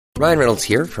Ryan Reynolds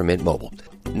here from Mint Mobile.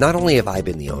 Not only have I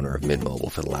been the owner of Mint Mobile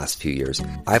for the last few years,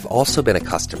 I've also been a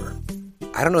customer.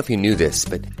 I don't know if you knew this,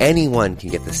 but anyone can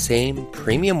get the same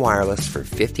premium wireless for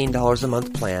 $15 a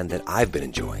month plan that I've been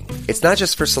enjoying. It's not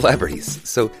just for celebrities,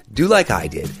 so do like I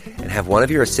did and have one of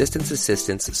your assistants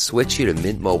switch you to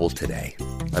Mint Mobile today.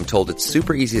 I'm told it's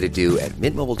super easy to do at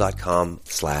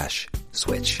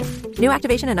mintmobile.com/switch. New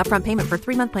activation and upfront payment for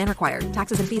 3-month plan required.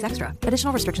 Taxes and fees extra.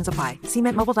 Additional restrictions apply. See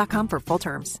mintmobile.com for full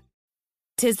terms.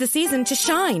 'Tis the season to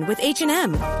shine with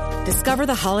H&M. Discover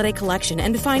the holiday collection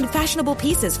and find fashionable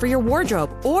pieces for your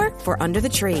wardrobe or for under the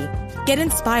tree. Get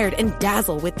inspired and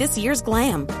dazzle with this year's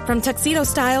glam. From tuxedo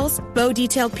styles, bow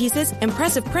detailed pieces,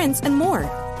 impressive prints, and more.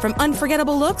 From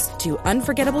unforgettable looks to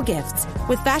unforgettable gifts.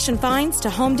 With fashion finds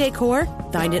to home decor,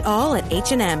 find it all at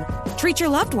H&M. Treat your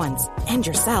loved ones and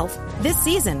yourself this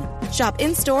season. Shop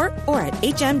in-store or at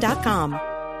hm.com.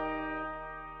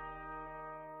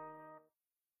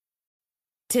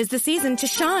 'Tis the season to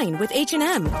shine with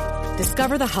H&M.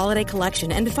 Discover the holiday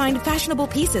collection and find fashionable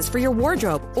pieces for your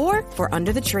wardrobe or for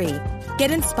under the tree.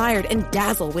 Get inspired and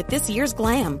dazzle with this year's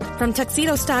glam. From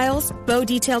tuxedo styles, bow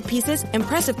detailed pieces,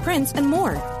 impressive prints, and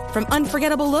more. From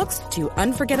unforgettable looks to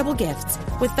unforgettable gifts.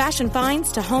 With fashion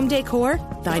finds to home decor,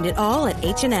 find it all at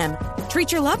H&M.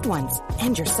 Treat your loved ones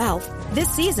and yourself this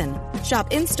season. Shop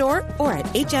in-store or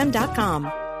at hm.com.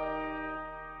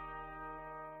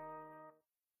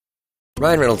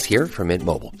 Ryan Reynolds here from Mint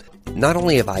Mobile. Not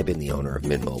only have I been the owner of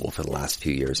Mint Mobile for the last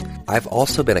few years, I've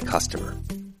also been a customer.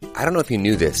 I don't know if you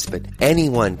knew this, but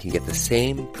anyone can get the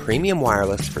same premium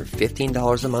wireless for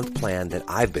 $15 a month plan that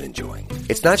I've been enjoying.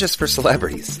 It's not just for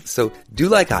celebrities, so do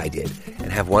like I did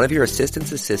and have one of your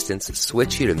assistants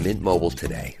switch you to Mint Mobile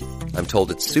today. I'm told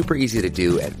it's super easy to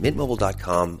do at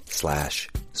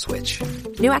mintmobile.com/switch.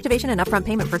 New activation and upfront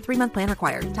payment for 3-month plan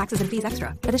required. Taxes and fees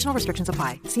extra. Additional restrictions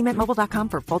apply. See mintmobile.com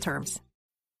for full terms.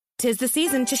 'Tis the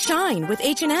season to shine with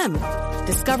H&M.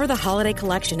 Discover the holiday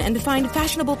collection and find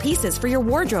fashionable pieces for your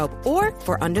wardrobe or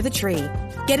for under the tree.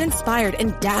 Get inspired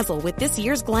and dazzle with this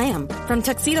year's glam. From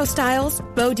tuxedo styles,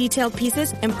 bow detailed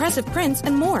pieces, impressive prints,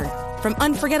 and more. From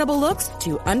unforgettable looks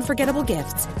to unforgettable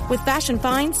gifts. With fashion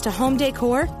finds to home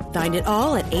decor, find it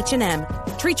all at H&M.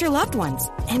 Treat your loved ones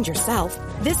and yourself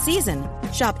this season.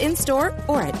 Shop in-store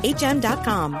or at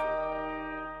hm.com.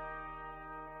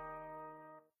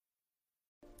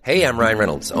 Hey, I'm Ryan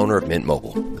Reynolds, owner of Mint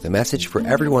Mobile, with a message for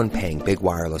everyone paying big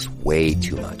wireless way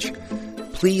too much.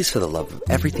 Please, for the love of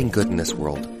everything good in this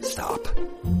world, stop.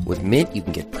 With Mint, you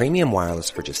can get premium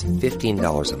wireless for just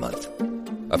 $15 a month.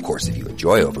 Of course, if you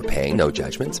enjoy overpaying, no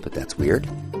judgments, but that's weird.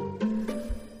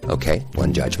 Okay,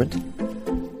 one judgment.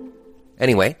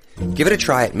 Anyway, give it a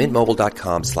try at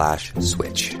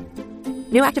mintmobile.com/switch.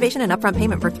 New activation and upfront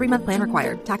payment for 3-month plan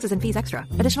required. Taxes and fees extra.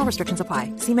 Additional restrictions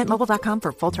apply. See mintmobile.com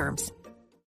for full terms.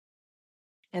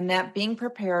 And that being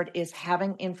prepared is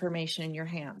having information in your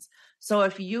hands. So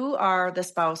if you are the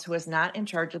spouse who is not in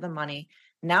charge of the money,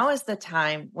 now is the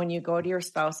time when you go to your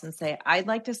spouse and say, I'd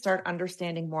like to start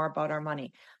understanding more about our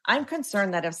money. I'm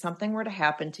concerned that if something were to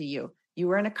happen to you, you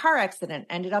were in a car accident,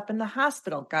 ended up in the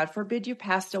hospital, God forbid you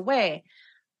passed away,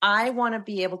 I want to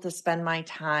be able to spend my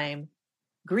time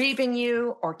grieving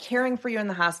you or caring for you in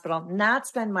the hospital, not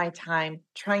spend my time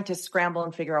trying to scramble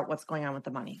and figure out what's going on with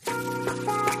the money.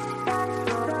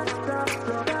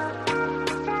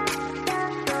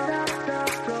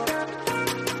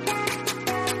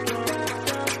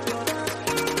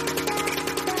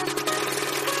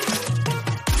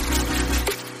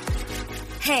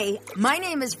 Hey, my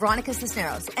name is Veronica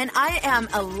Cisneros, and I am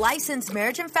a licensed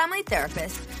marriage and family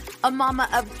therapist, a mama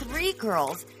of 3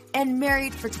 girls, and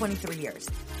married for 23 years.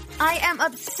 I am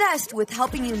obsessed with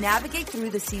helping you navigate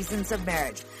through the seasons of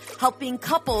marriage, helping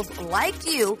couples like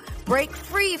you break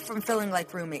free from feeling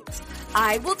like roommates.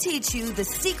 I will teach you the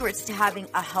secrets to having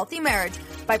a healthy marriage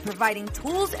by providing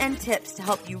tools and tips to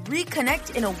help you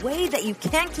reconnect in a way that you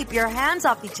can't keep your hands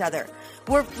off each other,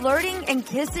 where flirting and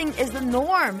kissing is the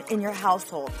norm in your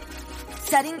household.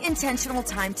 Setting intentional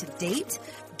time to date,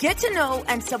 get to know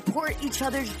and support each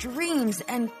other's dreams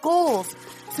and goals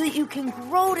so that you can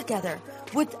grow together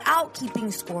without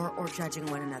keeping score or judging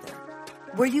one another.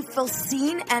 Where you feel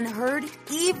seen and heard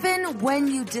even when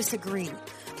you disagree.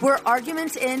 Where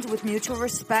arguments end with mutual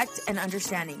respect and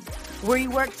understanding. Where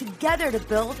you work together to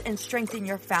build and strengthen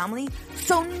your family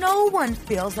so no one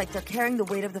feels like they're carrying the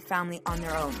weight of the family on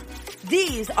their own.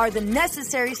 These are the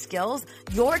necessary skills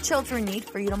your children need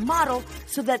for you to model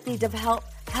so that they develop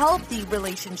healthy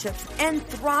relationships and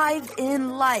thrive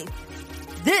in life.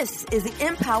 This is the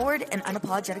Empowered and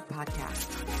Unapologetic Podcast.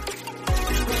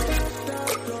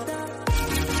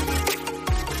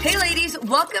 Hey ladies,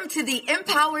 welcome to the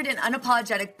Empowered and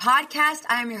Unapologetic podcast.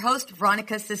 I am your host,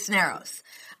 Veronica Cisneros.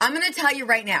 I'm going to tell you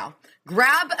right now,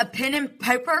 grab a pen and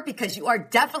paper because you are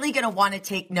definitely going to want to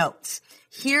take notes.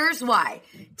 Here's why.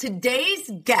 Today's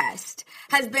guest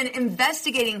has been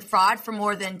investigating fraud for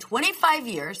more than 25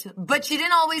 years, but she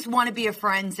didn't always want to be a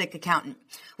forensic accountant.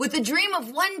 With the dream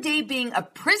of one day being a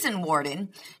prison warden,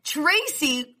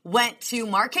 Tracy went to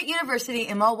Marquette University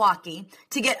in Milwaukee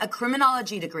to get a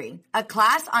criminology degree, a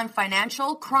class on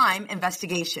financial crime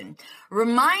investigation.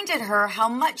 Reminded her how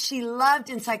much she loved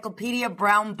Encyclopedia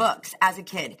Brown books as a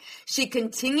kid. She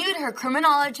continued her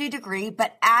criminology degree,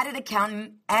 but added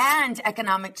accounting and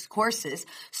economics courses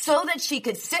so that she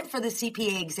could sit for the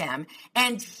CPA exam.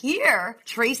 And here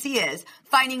Tracy is,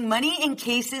 finding money in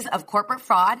cases of corporate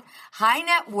fraud, high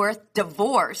net worth,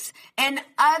 divorce, and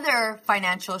other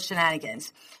financial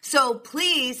shenanigans. So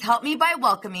please help me by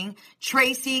welcoming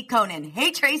Tracy Coenen.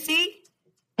 Hey, Tracy.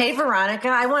 Hey, Veronica.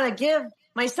 I want to give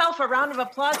myself a round of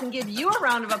applause and give you a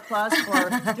round of applause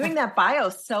for doing that bio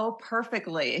so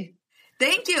perfectly.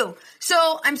 Thank you.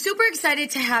 So I'm super excited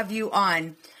to have you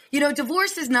on. You know,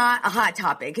 divorce is not a hot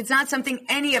topic. It's not something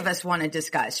any of us want to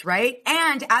discuss, right?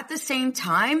 And at the same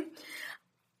time,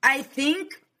 I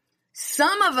think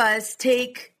some of us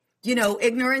take,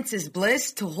 ignorance is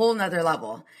bliss to a whole nother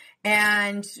level.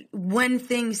 And when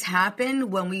things happen,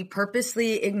 when we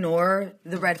purposely ignore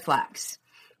the red flags,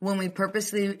 when we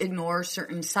purposely ignore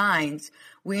certain signs,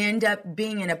 we end up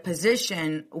being in a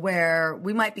position where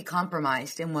we might be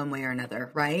compromised in one way or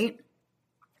another, right?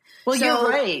 Well, you're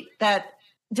right that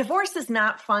divorce is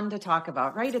not fun to talk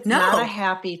about, right? It's not a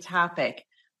happy topic.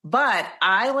 But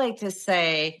I like to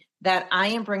say that I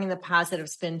am bringing the positive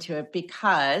spin to it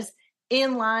because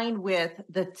in line with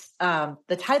the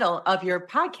title of your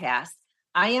podcast,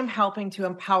 I am helping to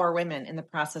empower women in the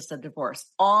process of divorce,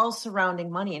 all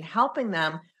surrounding money and helping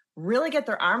them really get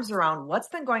their arms around what's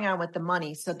been going on with the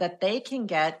money so that they can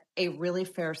get a really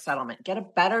fair settlement, get a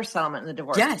better settlement in the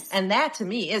divorce. Yes. And that to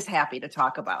me is happy to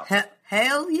talk about.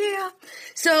 Hell yeah.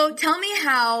 So tell me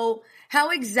how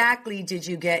exactly did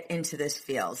you get into this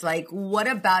field? Like, what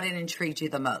about it intrigued you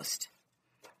the most?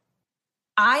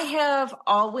 I have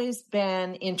always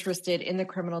been interested in the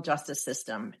criminal justice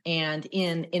system and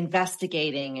in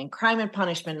investigating and crime and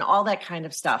punishment and all that kind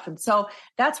of stuff. And so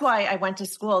that's why I went to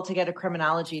school to get a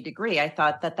criminology degree. I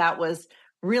thought that that was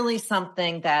really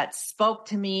something that spoke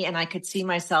to me and I could see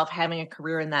myself having a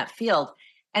career in that field.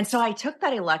 And so I took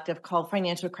that elective called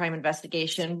financial crime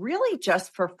investigation really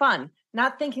just for fun,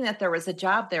 not thinking that there was a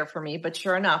job there for me, but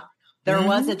sure enough, there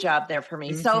was a job there for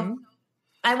me. So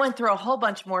I went through a whole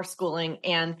bunch more schooling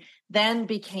and then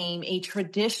became a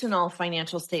traditional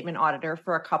financial statement auditor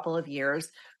for a couple of years,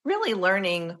 really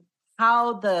learning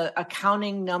how the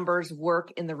accounting numbers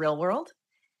work in the real world.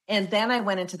 And then I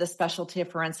went into the specialty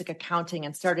of forensic accounting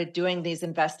and started doing these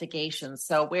investigations.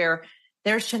 So where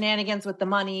there's shenanigans with the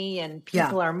money and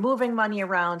people are moving money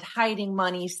around, hiding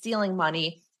money, stealing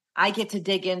money, I get to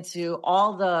dig into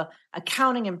all the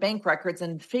accounting and bank records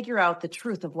and figure out the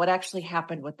truth of what actually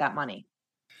happened with that money.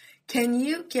 Can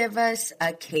you give us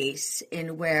a case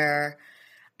in where,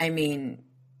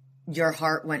 your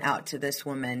heart went out to this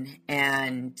woman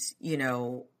and,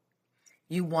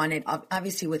 you wanted,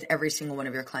 obviously with every single one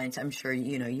of your clients, I'm sure,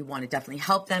 you want to definitely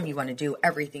help them. You want to do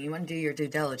everything. You want to do your due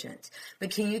diligence. But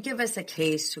can you give us a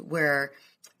case where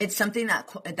it's something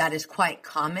that is quite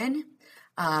common,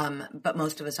 but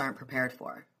most of us aren't prepared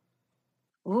for?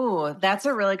 Ooh, that's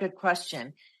a really good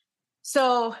question.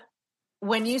 So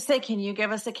when you say, can you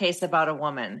give us a case about a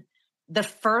woman? The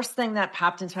first thing that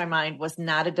popped into my mind was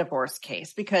not a divorce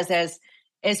case, because as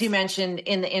you mentioned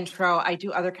in the intro, I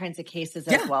do other kinds of cases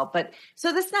as well. But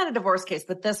so this is not a divorce case,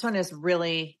 but this one is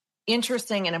really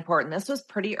interesting and important. This was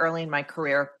pretty early in my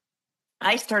career.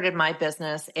 I started my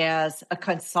business as a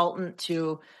consultant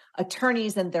to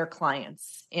attorneys and their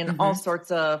clients in all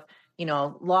sorts of,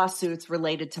 lawsuits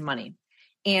related to money.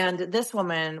 And this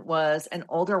woman was an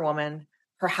older woman.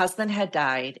 Her husband had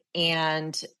died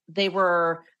and they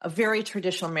were a very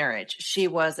traditional marriage. She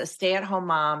was a stay-at-home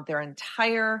mom. Their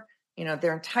entire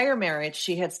marriage,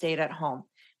 she had stayed at home.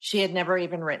 She had never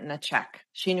even written a check.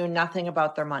 She knew nothing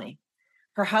about their money.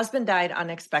 Her husband died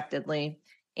unexpectedly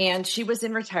and she was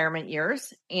in retirement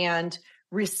years and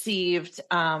received,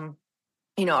 a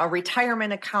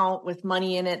retirement account with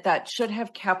money in it that should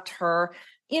have kept her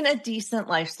in a decent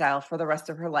lifestyle for the rest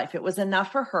of her life. It was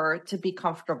enough for her to be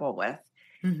comfortable with.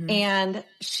 And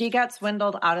she got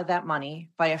swindled out of that money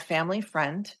by a family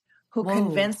friend who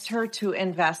convinced her to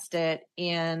invest it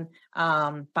in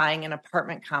buying an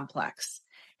apartment complex.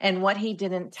 And what he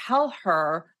didn't tell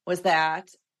her was that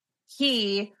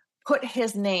he put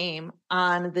his name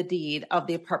on the deed of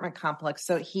the apartment complex.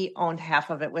 So he owned half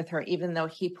of it with her, even though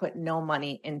he put no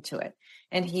money into it.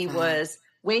 And he was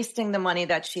wasting the money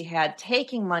that she had,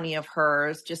 taking money of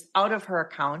hers just out of her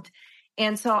account.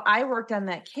 And so I worked on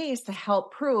that case to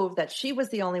help prove that she was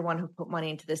the only one who put money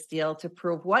into this deal, to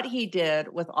prove what he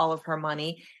did with all of her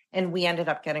money. And we ended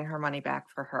up getting her money back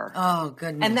for her. Oh,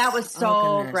 goodness. And that was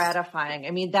so gratifying.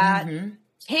 I mean, that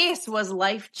case was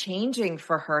life-changing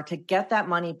for her, to get that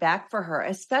money back for her,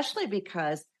 especially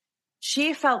because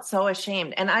she felt so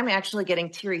ashamed. And I'm actually getting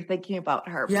teary thinking about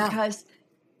her because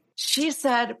she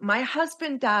said, my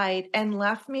husband died and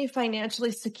left me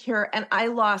financially secure, and I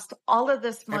lost all of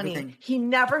this money. Everything. He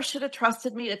never should have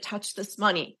trusted me to touch this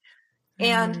money.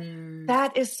 And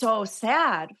that is so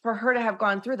sad for her to have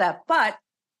gone through that. But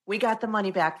we got the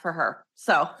money back for her.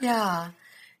 So yeah.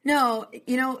 No,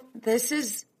 this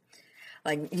is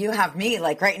like, you have me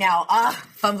like right now,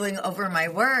 fumbling over my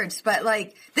words, but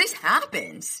like, this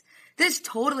happens. This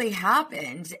totally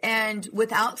happens. And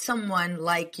without someone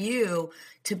like you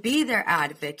to be their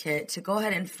advocate, to go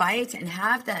ahead and fight and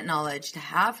have that knowledge, to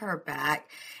have her back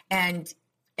and,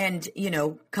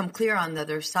 come clear on the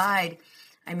other side.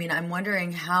 I mean, I'm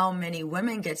wondering how many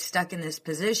women get stuck in this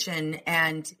position,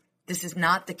 and this is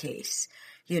not the case.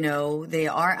 They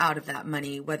are out of that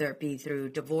money, whether it be through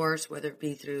divorce, whether it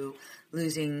be through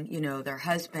losing, their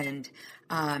husband.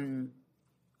 And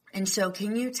so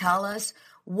can you tell us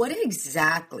what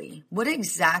exactly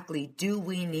do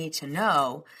we need to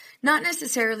know? Not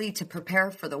necessarily to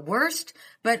prepare for the worst,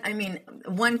 but I mean,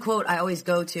 one quote I always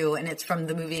go to, and it's from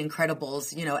the movie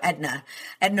Incredibles,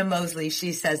 Edna Mosley,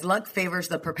 she says, luck favors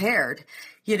the prepared,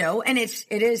 and it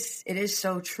is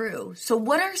so true. So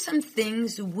what are some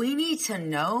things we need to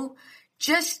know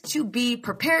just to be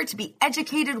prepared, to be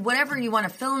educated, whatever you want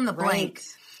to fill in the blank,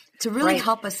 to really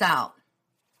help us out?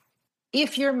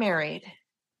 If you're married,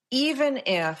 even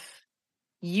if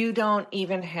you don't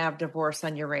even have divorce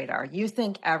on your radar, you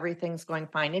think everything's going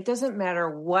fine. It doesn't matter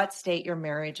what state your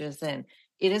marriage is in.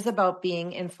 It is about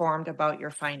being informed about your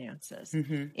finances.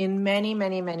 In many,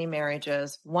 many, many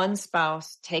marriages, one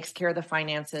spouse takes care of the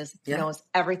finances, knows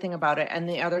everything about it, and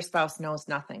the other spouse knows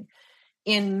nothing.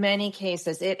 In many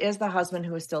cases, it is the husband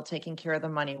who is still taking care of the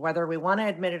money. Whether we want to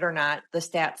admit it or not, the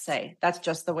stats say that's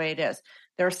just the way it is.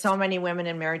 There are so many women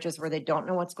in marriages where they don't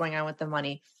know what's going on with the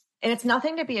money. And it's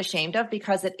nothing to be ashamed of,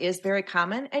 because it is very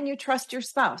common, and you trust your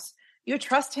spouse. You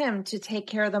trust him to take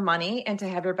care of the money and to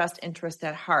have your best interest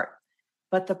at heart.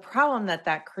 But the problem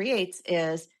that creates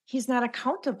is he's not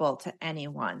accountable to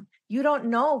anyone. You don't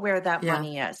know where that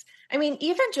money is. I mean,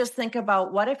 even just think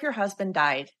about, what if your husband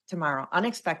died tomorrow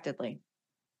unexpectedly?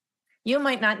 You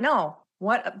might not know.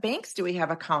 What banks do we have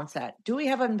accounts at? Do we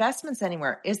have investments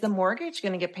anywhere? Is the mortgage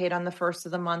going to get paid on the first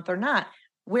of the month or not?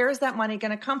 Where is that money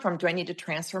going to come from? Do I need to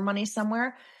transfer money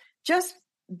somewhere? Just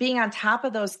being on top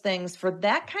of those things for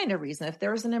that kind of reason. If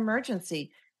there is an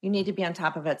emergency, you need to be on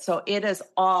top of it. So it is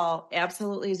all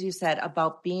absolutely, as you said,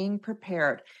 about being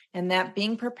prepared. And that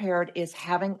being prepared is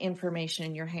having information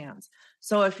in your hands.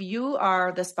 So if you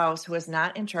are the spouse who is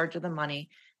not in charge of the money,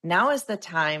 now is the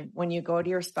time when you go to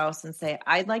your spouse and say,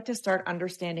 I'd like to start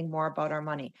understanding more about our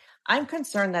money. I'm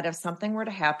concerned that if something were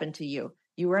to happen to you,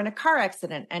 you were in a car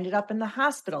accident, ended up in the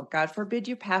hospital, God forbid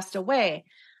you passed away,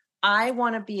 I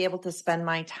want to be able to spend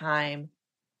my time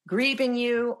grieving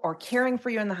you or caring for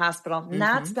you in the hospital,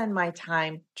 not spend my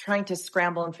time trying to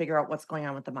scramble and figure out what's going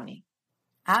on with the money.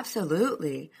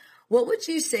 Absolutely. What would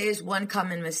you say is one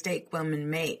common mistake women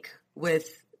make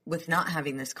with not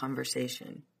having this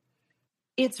conversation?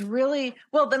 It's really,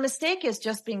 the mistake is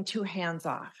just being too hands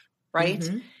off, right?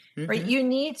 Right. You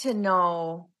need to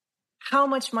know how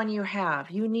much money you have.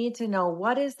 You need to know,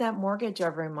 what is that mortgage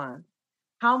every month?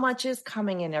 How much is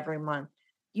coming in every month?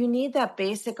 You need that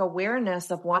basic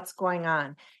awareness of what's going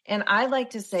on. And I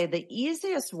like to say the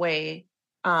easiest way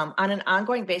on an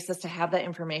ongoing basis to have that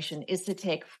information is to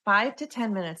take 5 to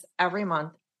 10 minutes every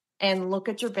month and look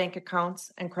at your bank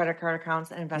accounts and credit card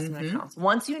accounts and investment accounts.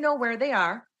 Once you know where they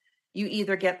are, you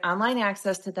either get online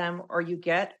access to them or you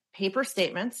get paper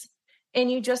statements, and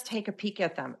you just take a peek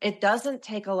at them. It doesn't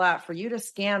take a lot for you to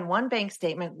scan one bank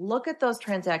statement, look at those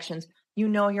transactions. You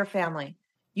know your family.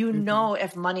 You know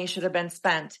if money should have been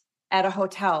spent at a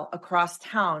hotel across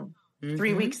town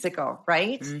 3 weeks ago,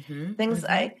 right? Things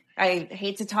I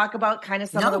hate to talk about, kind of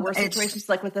some of the worst situations,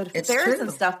 like with the affairs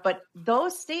and stuff, but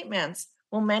those statements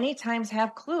will many times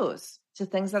have clues to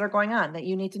things that are going on that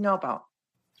you need to know about.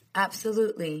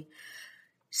 Absolutely.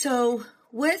 So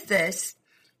with this,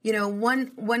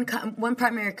 one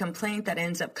primary complaint that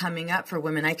ends up coming up for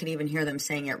women, I can even hear them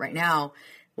saying it right now.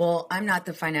 well, I'm not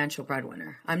the financial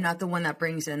breadwinner. I'm not the one that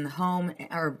brings in the home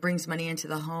or brings money into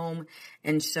the home.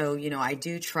 And so, I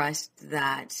do trust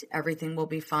that everything will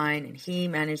be fine and he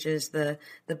manages the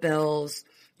bills.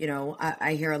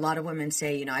 I hear a lot of women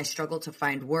say, I struggle to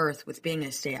find worth with being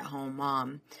a stay-at-home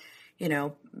mom,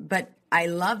 but I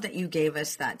love that you gave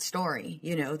us that story,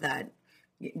 that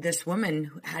this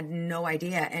woman had no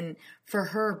idea. And for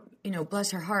her, bless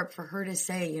her heart, for her to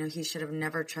say, he should have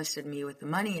never trusted me with the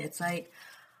money. It's like,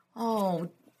 oh,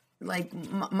 like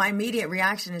my immediate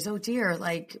reaction is, oh dear,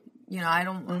 like,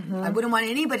 I wouldn't want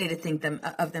anybody to think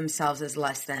of themselves as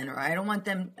less than, or I don't want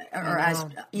them, or as,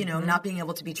 not being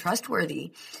able to be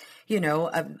trustworthy,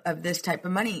 of this type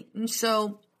of money. And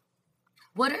so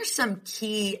what are some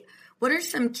key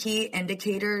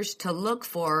indicators to look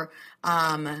for,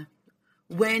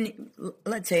 when,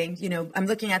 let's say, I'm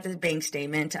looking at the bank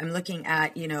statement, I'm looking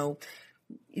at,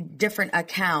 different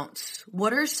accounts.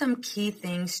 What are some key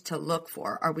things to look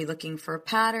for? Are we looking for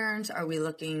patterns? Are we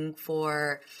looking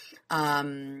for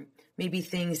maybe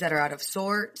things that are out of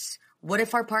sorts? What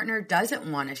if our partner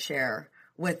doesn't want to share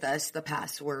with us the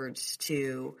passwords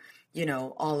to,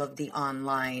 all of the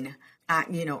online,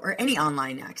 or any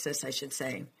online access, I should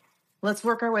say? Let's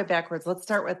work our way backwards. Let's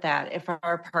start with that. If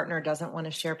our partner doesn't want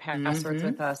to share passwords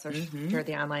with us or share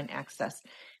the online access,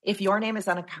 if your name is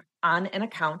on an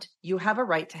account, you have a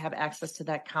right to have access to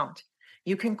that account.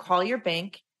 You can call your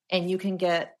bank and you can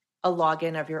get a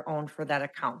login of your own for that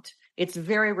account. It's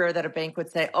very rare that a bank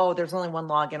would say, oh, there's only one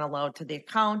login allowed to the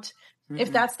account.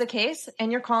 If that's the case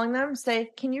and you're calling them, say,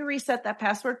 can you reset that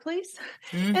password, please?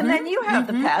 And then you have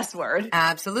the password.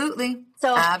 Absolutely.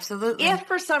 So absolutely. If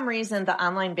for some reason the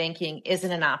online banking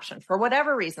isn't an option, for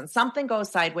whatever reason, something goes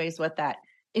sideways with that,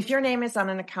 if your name is on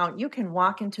an account, you can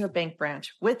walk into a bank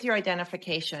branch with your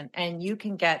identification and you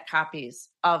can get copies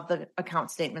of the account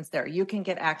statements there. You can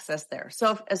get access there.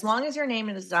 So as long as your name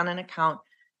is on an account,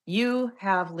 you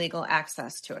have legal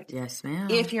access to it. Yes, ma'am.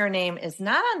 If your name is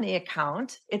not on the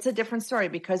account, it's a different story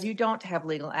because you don't have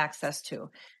legal access to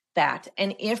that.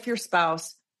 And if your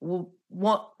spouse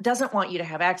doesn't want you to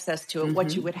have access to it,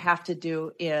 what you would have to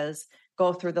do is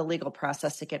go through the legal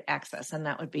process to get access. And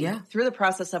that would be through the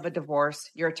process of a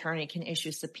divorce. Your attorney can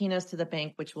issue subpoenas to the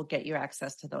bank, which will get you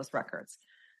access to those records.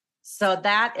 So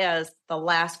that is the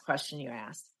last question you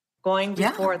asked. Going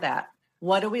before that,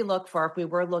 what do we look for if we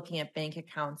were looking at bank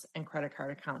accounts and credit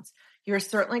card accounts? You're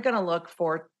certainly going to look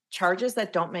for charges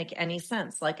that don't make any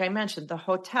sense. Like I mentioned, the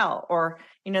hotel, or,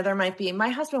 there might be, my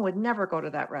husband would never go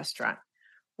to that restaurant.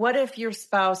 What if your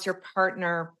spouse, your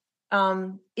partner,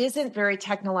 isn't very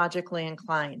technologically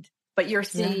inclined, but you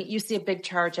see a big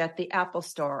charge at the Apple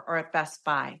store or at Best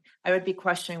Buy? I would be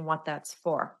questioning what that's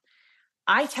for.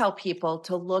 I tell people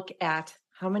to look at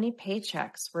how many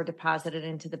paychecks were deposited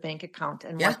into the bank account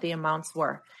and what the amounts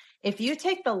were. If you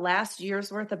take the last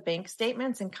year's worth of bank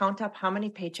statements and count up how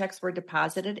many paychecks were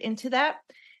deposited into that,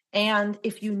 and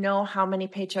if you know how many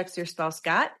paychecks your spouse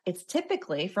got, it's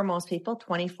typically, for most people,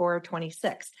 24 or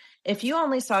 26. If you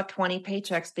only saw 20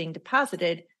 paychecks being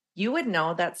deposited, you would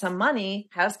know that some money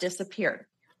has disappeared.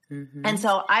 And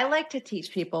so I like to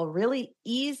teach people really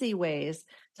easy ways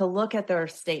to look at their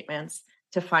statements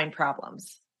to find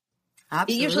problems.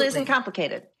 Absolutely. It usually isn't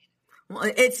complicated. Well,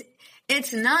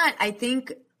 it's not. I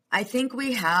think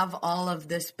we have all of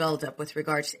this buildup with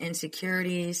regards to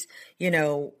insecurities,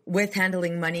 with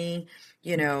handling money,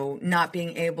 not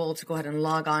being able to go ahead and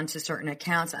log on to certain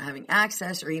accounts, not having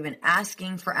access, or even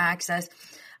asking for access.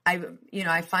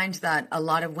 I find that a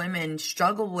lot of women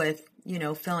struggle with,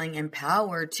 feeling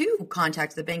empowered to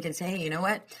contact the bank and say, hey, you know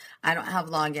what? I don't have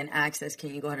login access.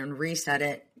 Can you go ahead and reset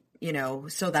it?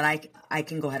 So that I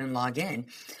can go ahead and log in.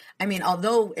 I mean,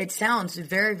 although it sounds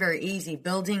very, very easy,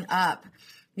 building up,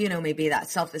 maybe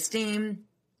that self-esteem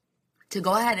to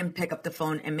go ahead and pick up the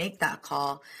phone and make that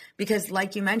call. Because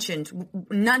like you mentioned,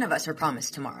 none of us are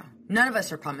promised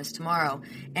tomorrow.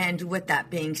 And with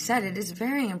that being said, it is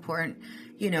very important,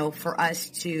 for us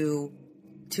to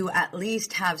at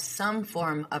least have some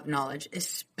form of knowledge,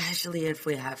 especially if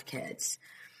we have kids.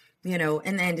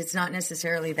 And then it's not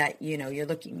necessarily that,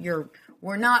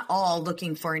 we're not all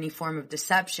looking for any form of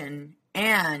deception.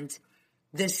 And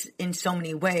this, in so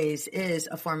many ways, is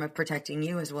a form of protecting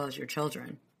you as well as your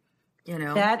children,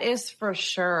 That is for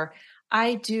sure.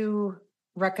 I do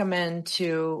recommend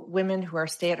to women who are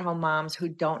stay-at-home moms who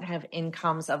don't have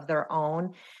incomes of their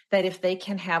own, that if they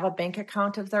can have a bank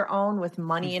account of their own with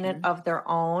money in it of their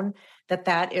own,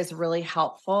 that is really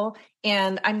helpful.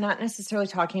 And I'm not necessarily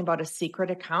talking about a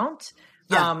secret account,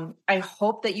 Yeah. I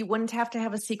hope that you wouldn't have to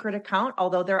have a secret account,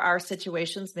 although there are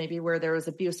situations maybe where there was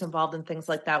abuse involved and things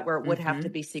like that, where it would have to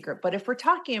be secret. But if we're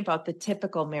talking about the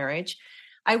typical marriage,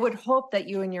 I would hope that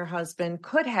you and your husband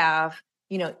could have,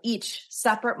 each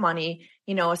separate money,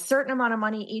 a certain amount of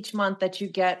money each month that you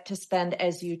get to spend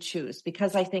as you choose,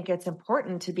 because I think it's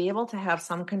important to be able to have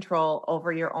some control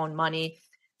over your own money,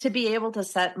 to be able to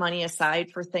set money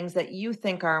aside for things that you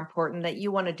think are important, that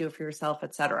you want to do for yourself,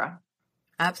 et cetera.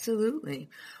 Absolutely.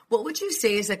 What would you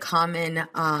say is a common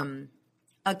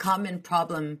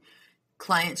problem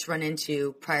clients run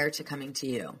into prior to coming to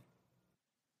you?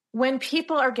 When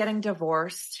people are getting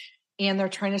divorced and they're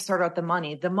trying to sort out the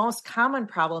money, the most common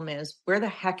problem is, where the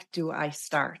heck do I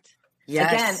start?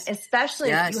 Yes. Again,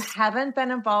 especially if you haven't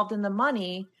been involved in the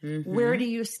money, where do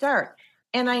you start?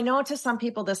 And I know to some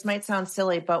people this might sound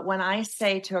silly, but when I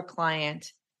say to a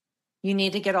client, you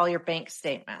need to get all your bank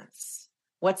statements,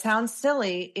 what sounds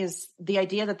silly is the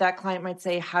idea that client might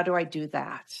say, how do I do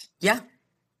that? Yeah.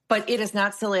 But it is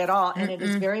not silly at all. And it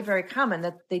is very, very common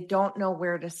that they don't know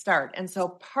where to start. And so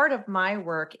part of my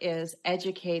work is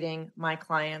educating my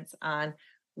clients on,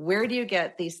 where do you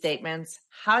get these statements?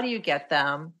 How do you get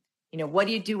them? What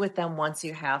do you do with them once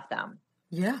you have them?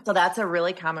 Yeah. So that's a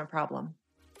really common problem.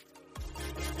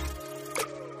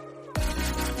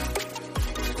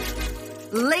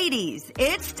 Ladies,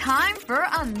 it's time for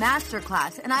a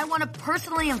masterclass, and I want to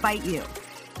personally invite you.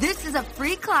 This is a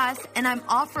free class, and I'm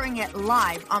offering it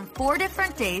live on 4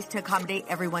 different days to accommodate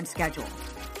everyone's schedule.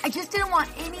 I just didn't want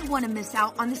anyone to miss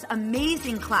out on this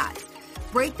amazing class.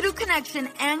 Breakthrough connection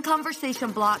and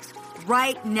conversation blocks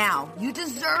right now. You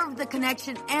deserve the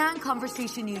connection and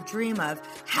conversation you dream of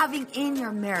having in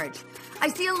your marriage. I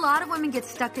see a lot of women get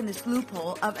stuck in this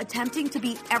loophole of attempting to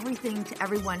be everything to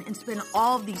everyone and spin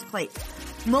all of these plates.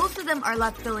 Most of them are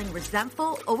left feeling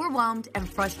resentful, overwhelmed, and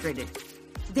frustrated.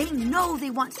 They know they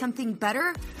want something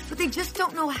better, but they just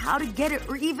don't know how to get it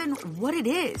or even what it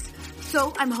is.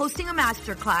 So I'm hosting a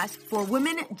masterclass for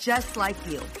women just like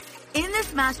you. In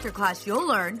this masterclass, you'll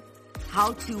learn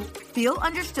how to feel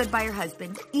understood by your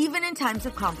husband, even in times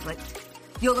of conflict.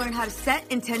 You'll learn how to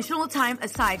set intentional time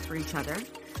aside for each other.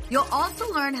 You'll also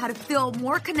learn how to feel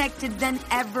more connected than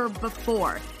ever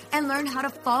before and learn how to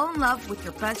fall in love with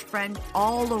your best friend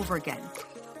all over again,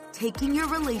 taking your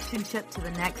relationship to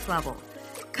the next level.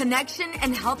 Connection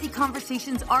and healthy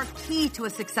conversations are key to a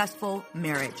successful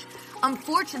marriage.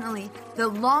 Unfortunately, the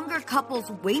longer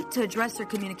couples wait to address their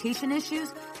communication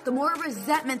issues, the more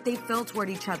resentment they feel toward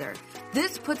each other.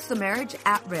 This puts the marriage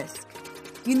at risk.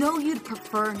 You know you'd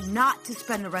prefer not to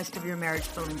spend the rest of your marriage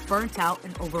feeling burnt out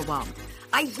and overwhelmed.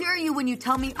 I hear you when you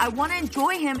tell me, I want to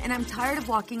enjoy him and I'm tired of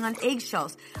walking on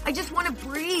eggshells. I just want to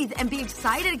breathe and be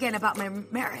excited again about my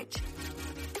marriage.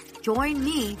 Join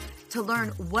me to learn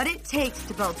what it takes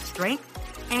to build strength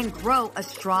and grow a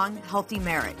strong, healthy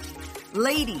marriage.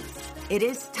 Ladies, it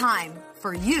is time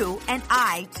for you and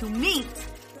I to meet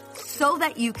so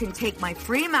that you can take my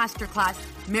free masterclass,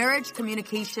 Marriage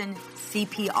Communication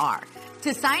CPR.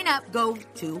 To sign up, go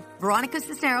to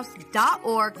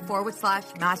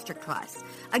veronicacisneros.org/masterclass.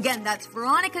 Again, that's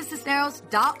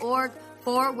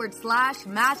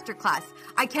veronicacisneros.org/masterclass.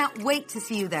 I can't wait to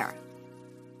see you there.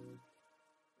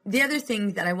 The other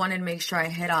thing that I wanted to make sure I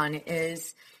hit on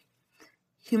is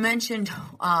you mentioned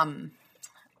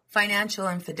financial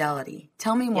infidelity.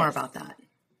 Tell me more about that.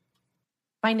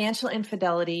 Financial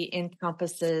infidelity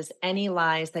encompasses any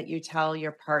lies that you tell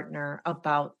your partner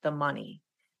about the money.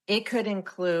 It could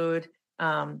include,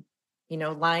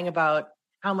 lying about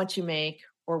how much you make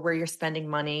or where you're spending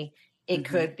money. It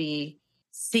could be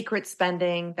secret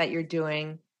spending that you're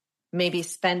doing, maybe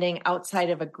spending outside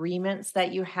of agreements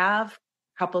that you have.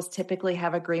 Couples typically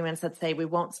have agreements that say we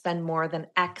won't spend more than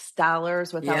X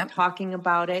dollars without talking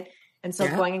about it. And so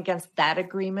going against that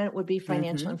agreement would be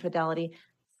financial infidelity.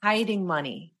 Hiding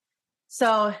money.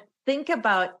 So think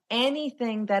about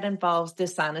anything that involves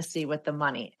dishonesty with the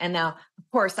money. And now,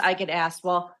 of course, I get asked,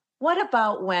 well, what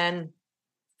about when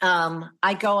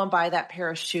I go and buy that pair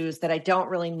of shoes that I don't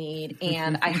really need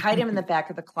and I hide them in the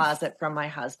back of the closet from my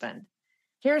husband?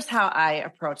 Here's how I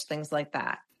approach things like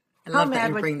that. I love that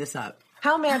you bring this up.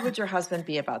 How mad would your husband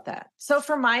be about that? So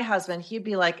for my husband, he'd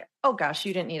be like, oh gosh,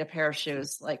 you didn't need a pair of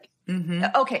shoes. Like,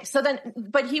 okay, so then,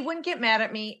 but he wouldn't get mad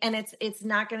at me and it's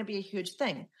not going to be a huge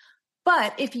thing.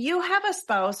 But if you have a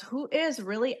spouse who is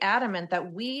really adamant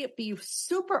that we be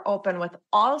super open with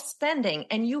all spending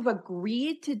and you've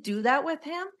agreed to do that with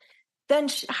him, then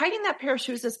hiding that pair of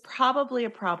shoes is probably a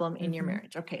problem in your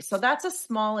marriage. Okay, so that's a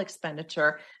small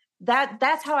expenditure.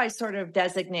 That's how I sort of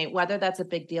designate whether that's a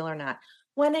big deal or not.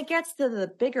 When it gets to the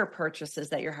bigger purchases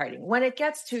that you're hiding, when it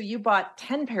gets to you bought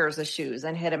 10 pairs of shoes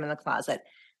and hid them in the closet,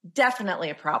 definitely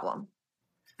a problem.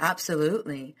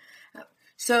 Absolutely.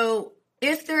 So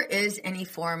if there is any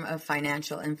form of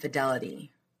financial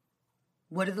infidelity,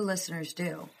 what do the listeners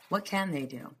do? What can they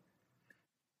do?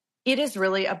 It is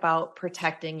really about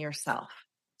protecting yourself.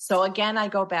 So again, I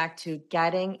go back to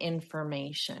getting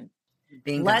information.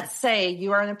 Bingo. Let's say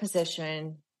you are in a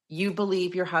position, you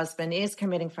believe your husband is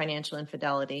committing financial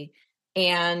infidelity,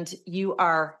 and you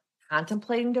are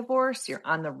contemplating divorce, you're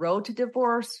on the road to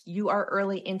divorce, you are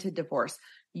early into divorce.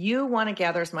 You want to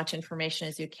gather as much information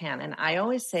as you can. And I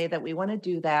always say that we want to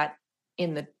do that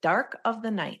in the dark of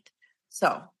the night.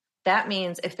 So that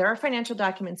means if there are financial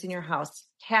documents in your house,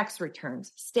 tax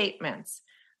returns, statements,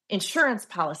 insurance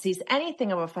policies,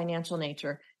 anything of a financial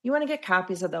nature, you want to get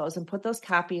copies of those and put those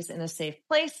copies in a safe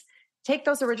place. Take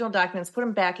those original documents, put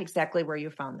them back exactly where you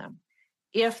found them.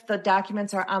 If the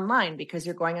documents are online because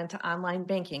you're going into online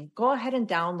banking, go ahead and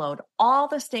download all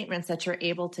the statements that you're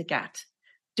able to get.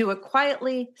 Do it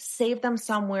quietly, save them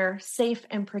somewhere safe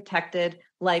and protected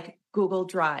like Google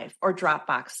Drive or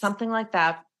Dropbox, something like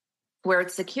that, where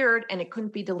it's secured and it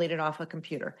couldn't be deleted off a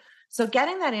computer. So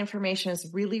getting that information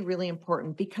is really, really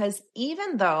important, because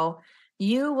even though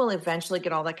you will eventually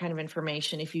get all that kind of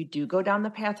information, if you do go down the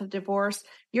path of divorce,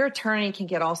 your attorney can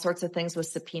get all sorts of things with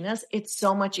subpoenas. It's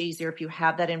so much easier if you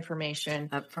have that information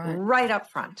right up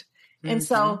front. Mm-hmm. And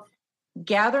so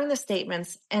gathering the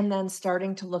statements and then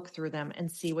starting to look through them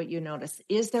and see what you notice.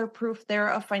 Is there proof there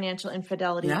of financial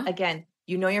infidelity? Yeah. Again,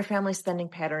 you know your family's spending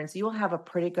patterns. You will have a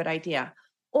pretty good idea.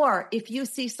 Or if you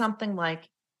see something like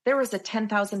there was a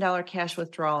 $10,000 cash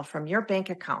withdrawal from your bank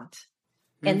account,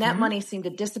 and that money seemed to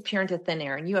disappear into thin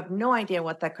air, and you have no idea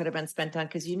what that could have been spent on,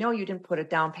 because you know you didn't put a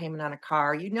down payment on a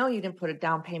car. You know you didn't put a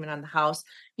down payment on the house.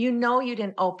 You know you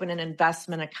didn't open an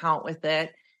investment account with it.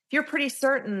 If you're pretty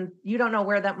certain you don't know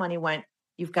where that money went,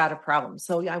 you've got a problem.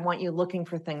 So I want you looking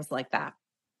for things like that.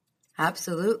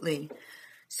 Absolutely.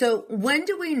 So when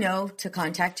do we know to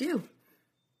contact you?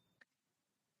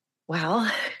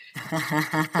 Well,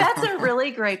 that's a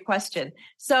really great question.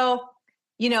 So,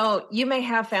 you know, you may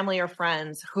have family or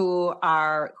friends who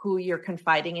you're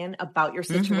confiding in about your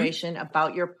situation,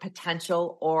 about your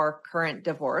potential or current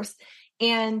divorce.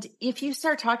 And if you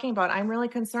start talking about, I'm really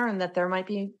concerned that there might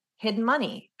be hidden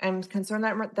money, I'm concerned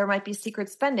that there might be secret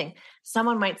spending,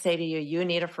 someone might say to you, you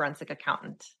need a forensic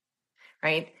accountant,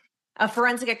 right? A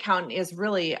forensic accountant is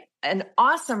really an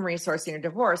awesome resource in your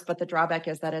divorce, but the drawback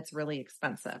is that it's really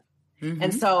expensive.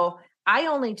 And so I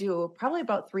only do probably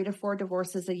about 3 to 4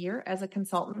 divorces a year as a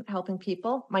consultant helping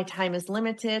people. My time is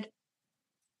limited.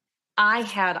 I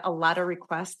had a lot of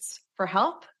requests for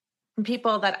help from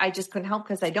people that I just couldn't help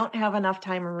because I don't have enough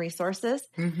time and resources.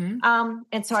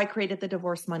 And so I created the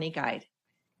Divorce Money Guide.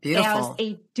 Beautiful. As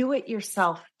a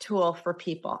do-it-yourself tool for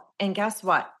people. And guess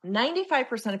what?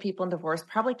 95% of people in divorce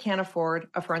probably can't afford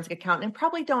a forensic accountant and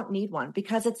probably don't need one,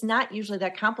 because it's not usually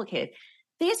that complicated.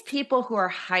 These people who are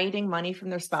hiding money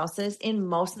from their spouses, in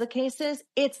most of the cases,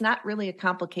 it's not really a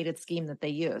complicated scheme that they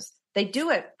use. They do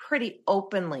it pretty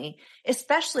openly,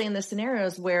 especially in the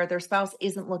scenarios where their spouse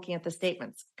isn't looking at the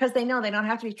statements, because they know they don't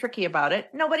have to be tricky about it.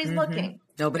 Nobody's looking.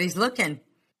 Nobody's looking.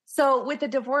 So with the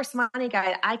Divorce Money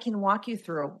Guide, I can walk you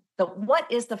through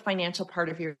what is the financial part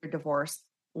of your divorce?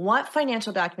 What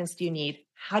financial documents do you need?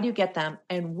 How do you get them?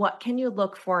 And what can you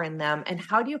look for in them? And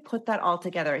how do you put that all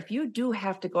together? If you do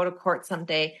have to go to court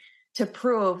someday to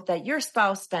prove that your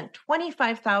spouse spent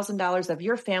 $25,000 of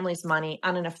your family's money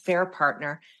on an affair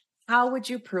partner, how would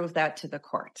you prove that to the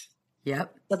court?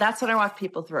 Yep. So that's what I walk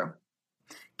people through.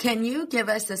 Can you give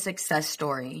us a success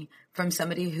story from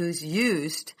somebody who's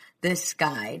used this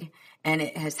guide and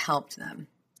it has helped them?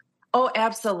 Oh,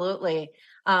 absolutely.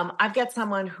 I've got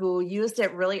someone who used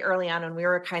it really early on when we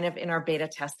were kind of in our beta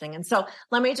testing. And so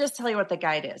let me just tell you what the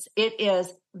guide is. It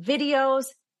is videos.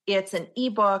 It's an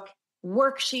ebook,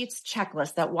 worksheets,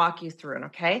 checklists that walk you through it.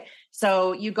 Okay.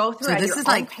 So you go through. So this is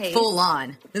like full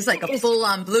on. This is like a full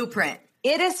on blueprint.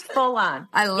 It is full on.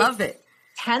 I love it.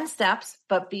 10 steps,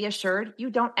 but be assured you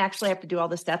don't actually have to do all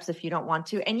the steps if you don't want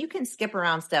to. And you can skip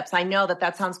around steps. I know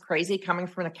that sounds crazy coming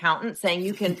from an accountant saying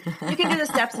you can do the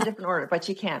steps in different order, but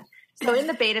you can. So in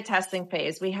the beta testing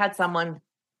phase, we had someone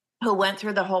who went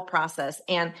through the whole process,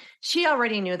 and she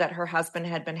already knew that her husband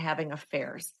had been having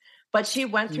affairs, but she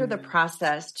went through the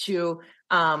process to,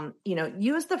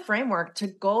 use the framework to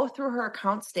go through her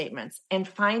account statements and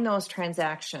find those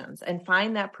transactions and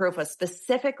find that proof of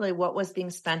specifically what was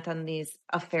being spent on these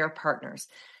affair partners.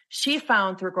 She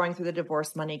found through going through the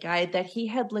Divorce Money Guide that he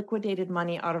had liquidated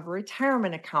money out of a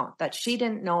retirement account that she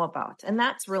didn't know about. And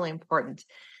that's really important.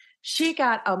 she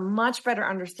got a much better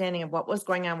understanding of what was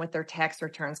going on with their tax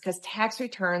returns, because tax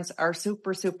returns are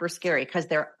super, super scary because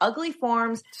they're ugly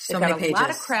forms. So They've got many a lot of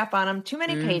pages. crap on them, too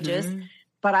many pages.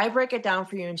 But I break it down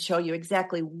for you and show you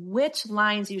exactly which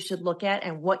lines you should look at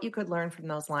and what you could learn from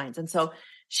those lines. And so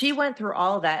she went through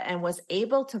all of that and was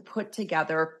able to put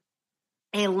together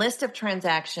a list of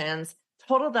transactions,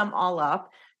 total them all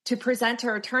up to present to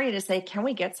her attorney to say, can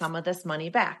we get some of this money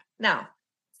back? Now,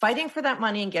 fighting for that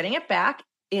money and getting it back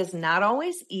is not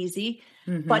always easy,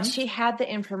 but she had the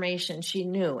information, she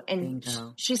knew. And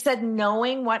she said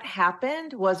knowing what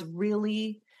happened was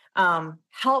really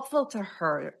helpful to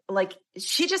her. Like,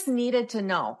 she just needed to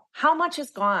know how much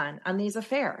is gone on these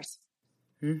affairs.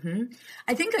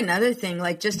 I think another thing,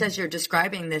 like just as you're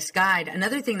describing this guide,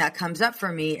 another thing that comes up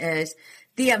for me is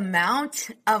the amount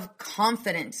of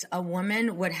confidence a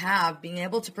woman would have being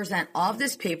able to present all of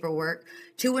this paperwork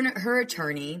to her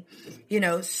attorney, you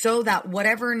know, so that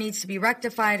whatever needs to be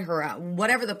rectified,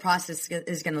 whatever the process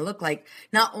is going to look like,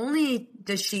 not only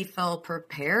does she feel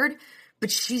prepared,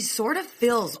 but she sort of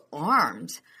feels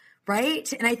armed,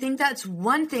 right? And I think that's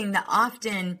one thing that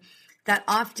often,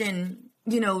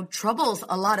 you know, troubles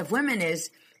a lot of women is,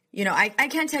 you know, I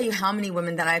can't tell you how many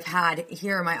women that I've had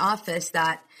here in my office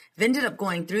that have ended up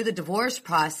going through the divorce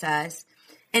process,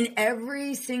 and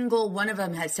every single one of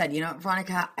them has said, you know,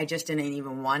 Veronica, I just didn't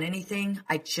even want anything.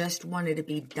 I just wanted to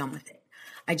be done with it.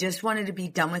 I just wanted to be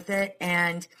done with it.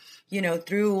 And, you know,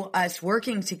 through us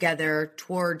working together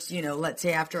towards, you know, let's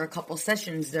say after a couple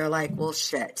sessions, they're like, well,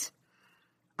 shit.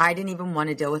 I didn't even want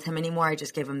to deal with him anymore. I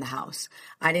just gave him the house.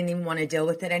 I didn't even want to deal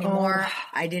with it anymore.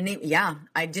 I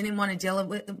didn't want to deal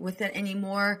with it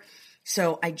anymore.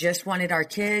 So I just wanted our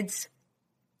kids.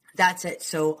 That's it.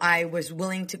 So I was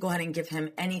willing to go ahead and give him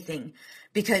anything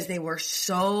because they were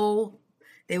so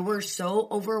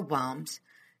overwhelmed.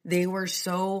 They were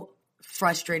so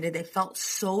frustrated. They felt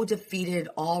so defeated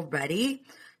already.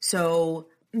 So,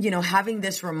 you know, having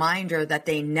this reminder that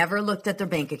they never looked at their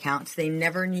bank accounts, they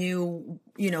never knew,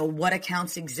 you know, what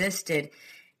accounts existed,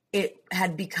 it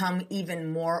had become even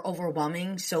more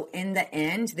overwhelming. So in the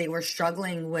end, they were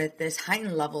struggling with this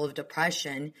heightened level of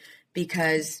depression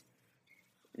because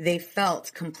they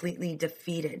felt completely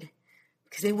defeated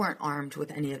because they weren't armed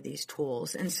with any of these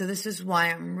tools. And so this is why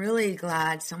I'm really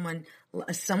glad someone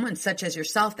such as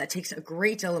yourself that takes a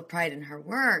great deal of pride in her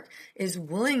work is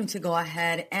willing to go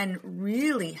ahead and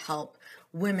really help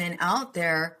women out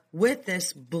there with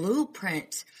this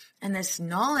blueprint and this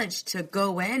knowledge to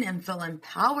go in and feel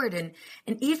empowered and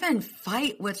even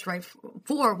fight what's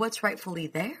rightfully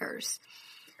theirs.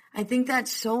 I think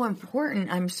that's so important.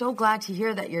 I'm so glad to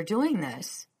hear that you're doing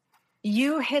this.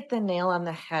 You hit the nail on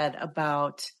the head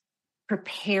about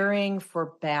preparing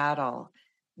for battle.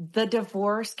 The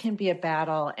divorce can be a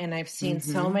battle, and I've seen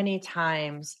so many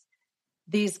times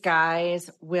these guys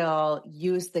will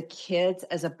use the kids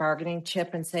as a bargaining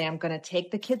chip and say, I'm going to take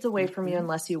the kids away from you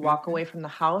unless you walk away from the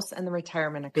house and the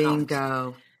retirement account.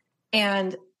 Bingo.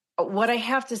 And what I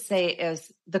have to say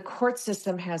is the court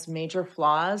system has major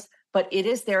flaws, but it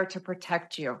is there to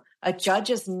protect you. A judge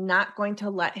is not going to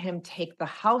let him take the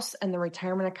house and the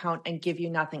retirement account and give you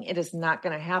nothing. It is not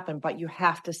going to happen, but you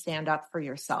have to stand up for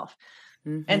yourself.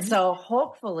 And so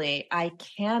hopefully I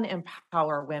can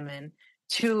empower women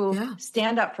to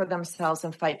stand up for themselves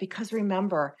and fight, because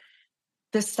remember,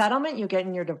 the settlement you get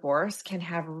in your divorce can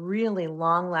have really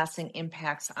long-lasting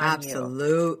impacts on you.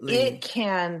 Absolutely. It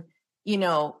can, you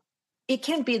know, it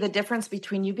can be the difference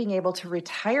between you being able to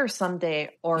retire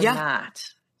someday or not.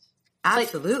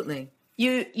 Absolutely.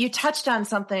 But you touched on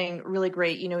something really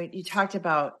great. You know, you talked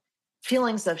about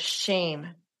feelings of shame,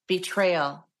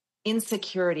 betrayal,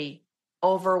 insecurity,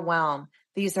 overwhelm.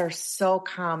 These are so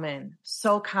common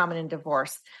in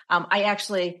divorce. I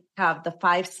actually have the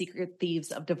 5 secret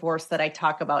thieves of divorce that I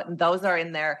talk about, and those are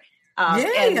in there.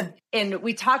 And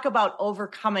we talk about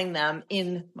overcoming them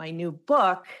in my new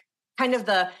book. Kind of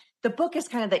the book is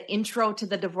kind of the intro to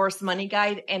the divorce money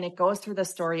guide, and it goes through the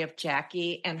story of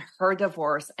Jackie and her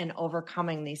divorce and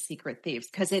overcoming these secret thieves,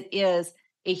 because it is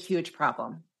a huge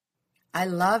problem. I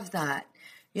love that.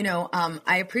 You know,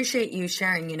 I appreciate you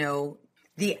sharing, you know,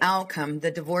 the outcome, the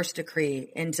divorce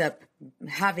decree ends up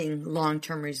having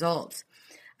long-term results.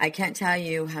 I can't tell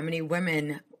you how many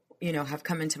women, you know, have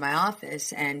come into my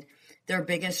office and their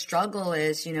biggest struggle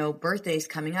is, you know, birthdays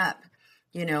coming up.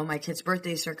 You know, my kids'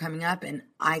 birthdays are coming up and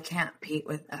I can't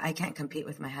compete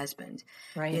with my husband.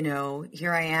 Right. You know,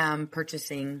 here I am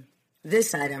purchasing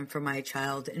this item for my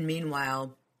child, and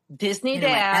meanwhile, Disney My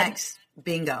dad. ex,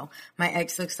 bingo. My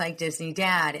ex looks like Disney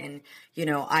dad. And,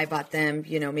 I bought them,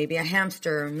 maybe a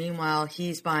hamster. Meanwhile,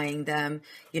 he's buying them,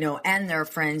 and their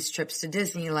friends trips to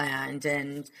Disneyland.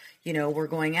 And, we're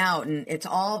going out, and it's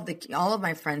all of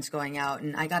my friends going out,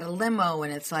 and I got a limo,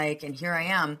 and it's like, and here I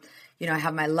am, I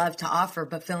have my love to offer,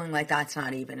 but feeling like that's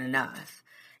not even enough.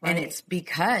 Right. And it's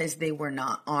because they were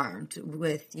not armed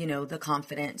with, the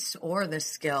confidence or the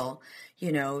skill,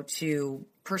 to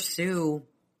pursue,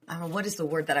 what is the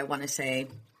word that I want to say?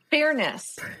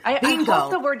 Fairness. I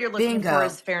hope the word you're looking for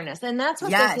is fairness. And that's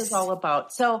what this is all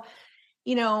about. So,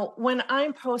 when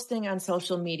I'm posting on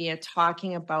social media,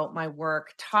 talking about my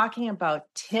work, talking about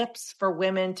tips for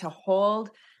women to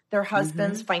hold their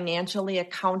husbands financially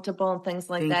accountable and things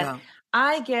like that,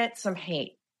 I get some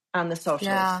hate on the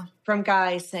socials from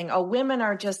guys saying, oh, women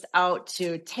are just out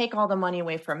to take all the money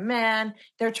away from men.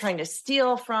 They're trying to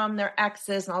steal from their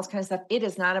exes and all this kind of stuff. It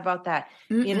is not about that.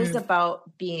 It is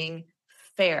about being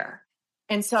fair.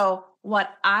 And so what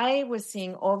I was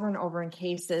seeing over and over in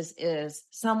cases is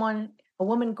a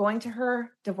woman going to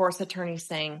her divorce attorney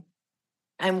saying,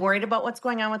 I'm worried about what's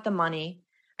going on with the money.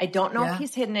 I don't know if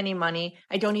he's hidden any money.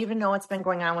 I don't even know what's been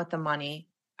going on with the money.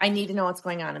 I need to know what's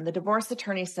going on. And the divorce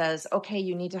attorney says, okay,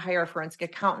 you need to hire a forensic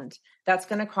accountant. That's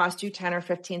going to cost you $10,000 or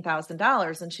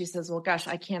 $15,000. And she says, well, gosh,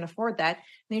 I can't afford that. And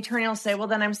the attorney will say, well,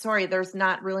 then I'm sorry, there's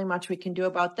not really much we can do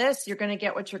about this. You're going to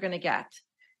get what you're going to get.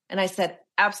 And I said,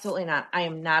 absolutely not. I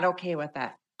am not okay with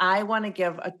that. I want to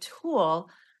give a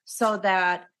tool so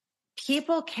that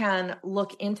people can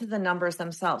look into the numbers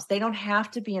themselves. They don't have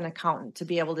to be an accountant to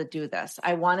be able to do this.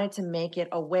 I wanted to make it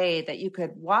a way that you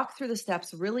could walk through the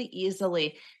steps really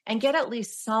easily and get at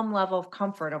least some level of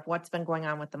comfort of what's been going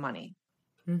on with the money.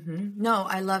 No,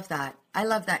 I love that.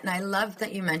 And I love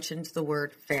that you mentioned the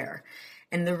word fair.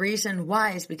 And the reason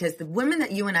why is because the women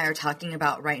that you and I are talking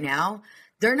about right now,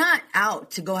 they're not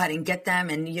out to go ahead and get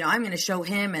them and, I'm going to show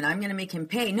him and I'm going to make him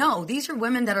pay. No, these are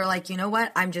women that are like, you know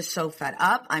what? I'm just so fed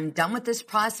up. I'm done with this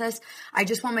process. I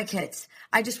just want my kids.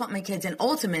 And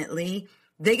ultimately,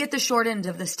 they get the short end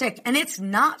of the stick. And it's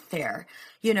not fair,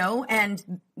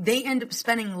 and they end up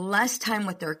spending less time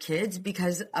with their kids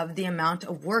because of the amount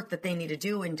of work that they need to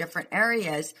do in different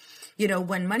areas,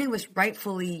 when money was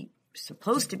rightfully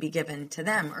supposed to be given to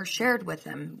them or shared with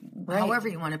them, however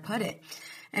you want to put it.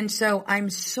 And so I'm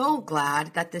so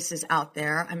glad that this is out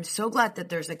there. I'm so glad that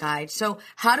there's a guide. So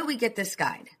how do we get this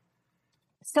guide?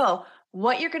 So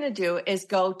what you're going to do is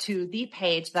go to the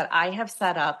page that I have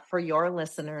set up for your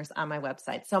listeners on my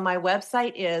website. So my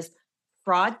website is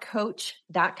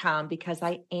fraudcoach.com because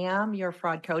I am your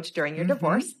fraud coach during your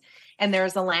divorce. And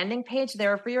there's a landing page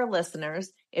there for your listeners.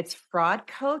 It's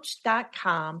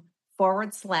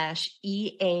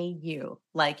fraudcoach.com/EAU,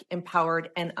 like empowered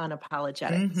and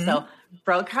unapologetic. So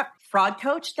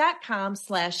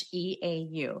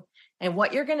fraudcoach.com/EAU. And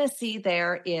what you're going to see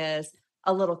there is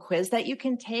a little quiz that you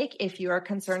can take if you are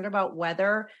concerned about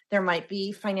whether there might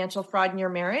be financial fraud in your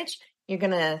marriage. You're going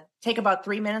to take about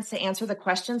 3 minutes to answer the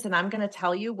questions, and I'm going to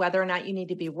tell you whether or not you need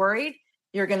to be worried.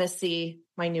 You're going to see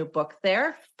my new book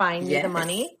there, Find Me the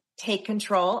Money, Take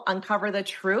Control, Uncover the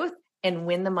Truth, and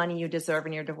Win the Money You Deserve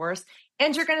in Your Divorce.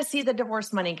 And you're going to see the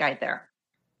divorce money guide there.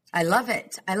 I love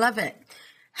it.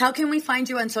 How can we find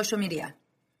you on social media?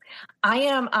 I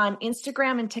am on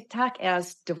Instagram and TikTok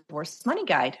as Divorce Money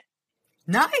Guide.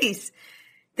 Nice.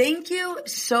 Thank you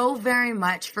so very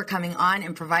much for coming on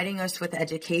and providing us with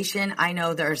education. I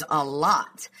know there's a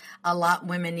lot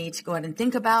women need to go ahead and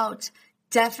think about.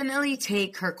 Definitely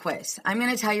take her quiz. I'm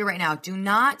going to tell you right now, do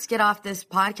not get off this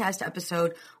podcast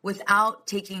episode without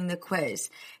taking the quiz.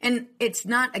 And it's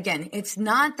not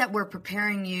that we're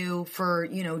preparing you for,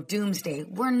 doomsday.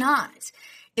 We're not.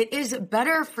 It is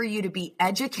better for you to be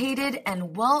educated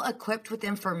and well equipped with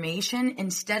information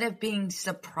instead of being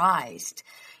surprised.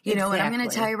 And I'm going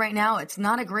to tell you right now, it's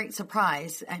not a great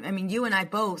surprise. I mean, you and I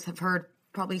both have heard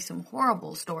probably some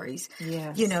horrible stories,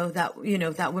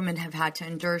 that women have had to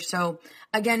endure. So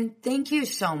again, thank you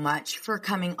so much for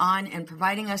coming on and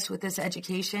providing us with this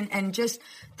education and just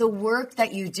the work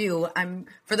that you do.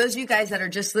 For those of you guys that are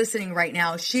just listening right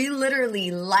now, she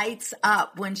literally lights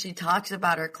up when she talks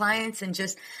about her clients and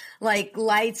just like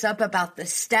lights up about the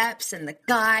steps and the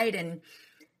guide, and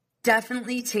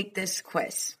definitely take this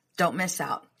quiz. Don't miss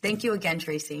out. Thank you again,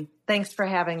 Tracy. Thanks for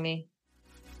having me.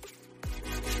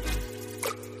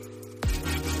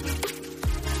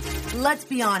 Let's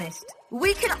be honest.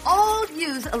 We can all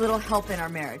use a little help in our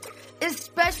marriage,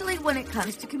 especially when it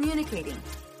comes to communicating.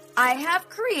 I have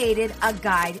created a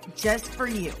guide just for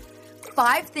you.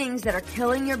 5 things that are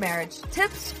killing your marriage,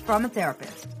 tips from a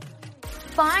therapist.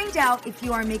 Find out if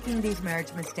you are making these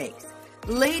marriage mistakes.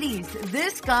 Ladies,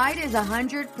 this guide is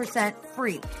 100%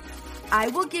 free. I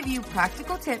will give you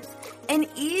practical tips and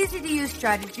easy-to-use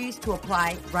strategies to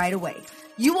apply right away.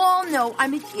 You all know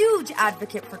I'm a huge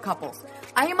advocate for couples.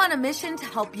 I am on a mission to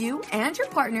help you and your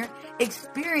partner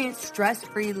experience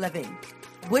stress-free living.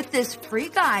 With this free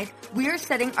guide, we are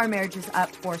setting our marriages up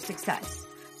for success.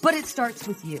 But it starts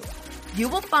with you. You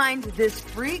will find this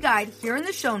free guide here in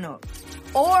the show notes,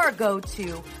 or go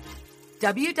to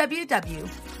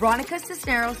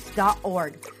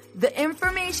www.veronicacisneros.org. The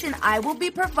information I will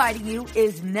be providing you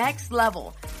is next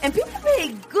level, and people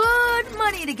pay good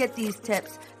money to get these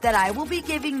tips that I will be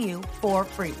giving you for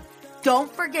free.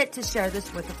 Don't forget to share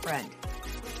this with a friend.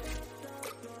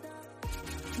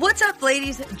 What's up,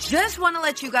 ladies? Just want to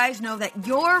let you guys know that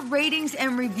your ratings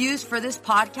and reviews for this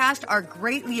podcast are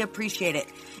greatly appreciated.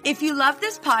 If you love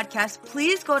this podcast,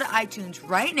 please go to iTunes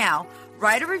right now,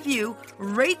 write a review,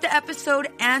 rate the episode,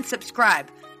 and subscribe.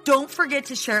 Don't forget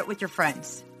to share it with your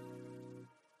friends.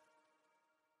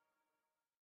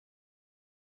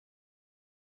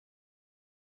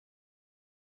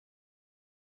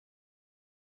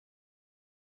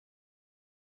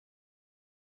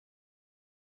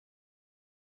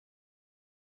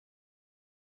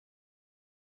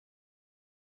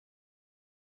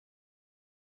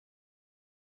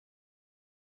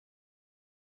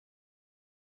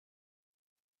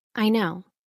 I know.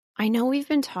 I know we've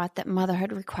been taught that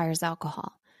motherhood requires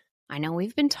alcohol. I know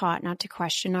we've been taught not to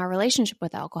question our relationship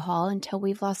with alcohol until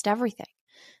we've lost everything.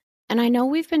 And I know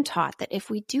we've been taught that if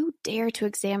we do dare to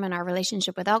examine our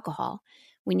relationship with alcohol,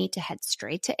 we need to head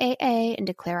straight to AA and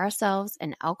declare ourselves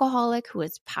an alcoholic who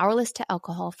is powerless to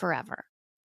alcohol forever.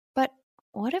 But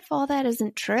what if all that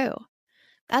isn't true?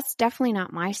 That's definitely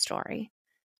not my story.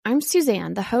 I'm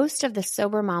Suzanne, the host of the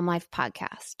Sober Mom Life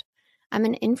podcast. I'm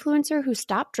an influencer who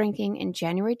stopped drinking in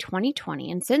January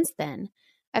 2020, and since then,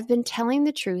 I've been telling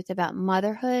the truth about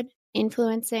motherhood,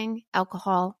 influencing,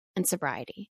 alcohol, and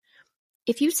sobriety.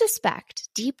 If you suspect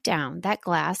deep down that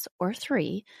glass or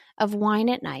 3 of wine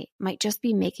at night might just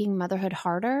be making motherhood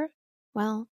harder,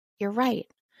 well, you're right.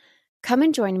 Come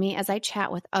and join me as I chat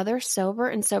with other sober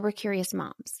and sober-curious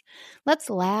moms. Let's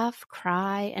laugh,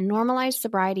 cry, and normalize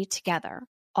sobriety together,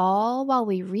 all while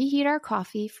we reheat our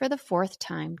coffee for the 4th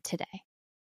time today.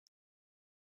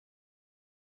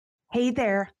 Hey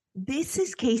there, this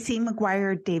is Casey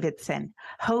McGuire Davidson,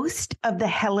 host of the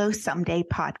Hello Someday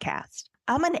podcast.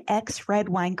 I'm an ex-red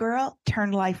wine girl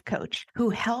turned life coach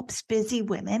who helps busy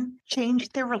women change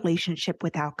their relationship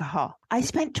with alcohol. I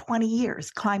spent 20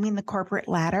 years climbing the corporate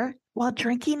ladder while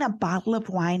drinking a bottle of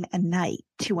wine a night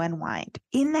to unwind.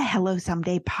 In the Hello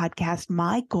Someday podcast,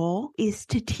 my goal is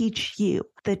to teach you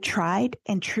the tried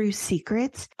and true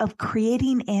secrets of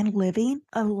creating and living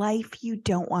a life you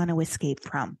don't want to escape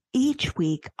from. Each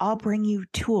week, I'll bring you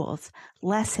tools,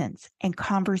 lessons, and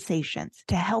conversations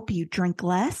to help you drink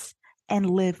less and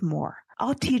live more.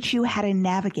 I'll teach you how to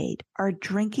navigate our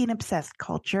drinking-obsessed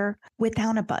culture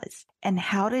without a buzz and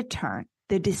how to turn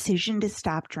the decision to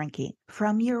stop drinking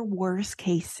from your worst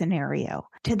case scenario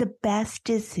to the best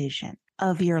decision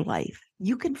of your life.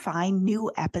 You can find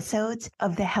new episodes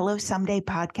of the Hello Someday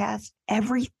podcast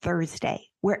every Thursday,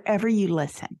 wherever you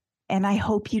listen. And I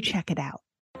hope you check it out.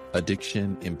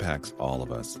 Addiction impacts all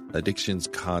of us. Addiction's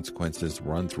consequences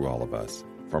run through all of us.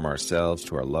 From ourselves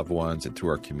to our loved ones and through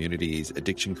our communities,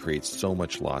 addiction creates so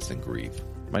much loss and grief.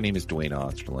 My name is Dwayne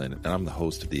Osterlin, and I'm the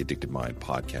host of the Addicted Mind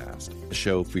podcast, a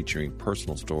show featuring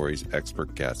personal stories,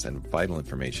 expert guests, and vital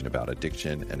information about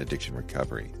addiction and addiction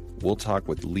recovery. We'll talk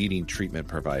with leading treatment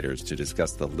providers to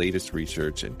discuss the latest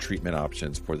research and treatment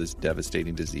options for this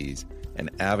devastating disease and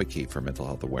advocate for mental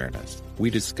health awareness. We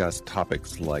discuss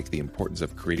topics like the importance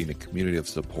of creating a community of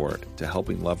support to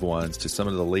helping loved ones to some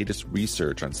of the latest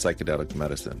research on psychedelic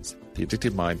medicines. The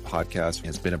Addicted Mind podcast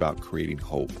has been about creating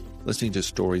hope, listening to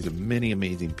stories of many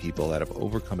amazing people that have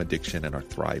overcome addiction and are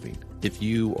thriving. If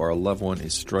you or a loved one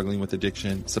is struggling with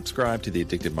addiction, subscribe to the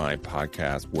Addicted Mind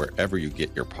podcast wherever you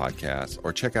get your podcasts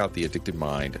or check out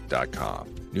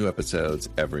theaddictedmind.com. New episodes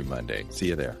every Monday. See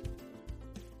you there.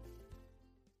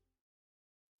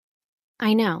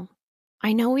 I know.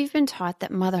 I know we've been taught that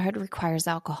motherhood requires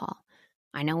alcohol.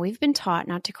 I know we've been taught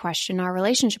not to question our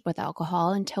relationship with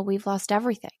alcohol until we've lost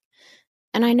everything.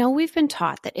 And I know we've been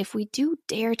taught that if we do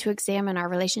dare to examine our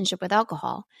relationship with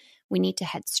alcohol, we need to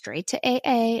head straight to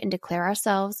AA and declare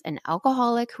ourselves an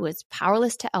alcoholic who is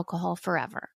powerless to alcohol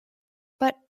forever.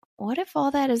 But what if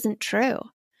all that isn't true?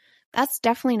 That's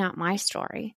definitely not my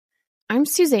story. I'm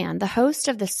Suzanne, the host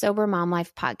of the Sober Mom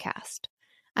Life podcast.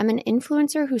 I'm an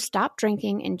influencer who stopped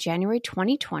drinking in January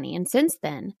 2020, and since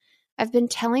then, I've been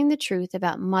telling the truth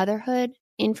about motherhood,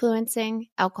 influencing,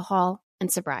 alcohol,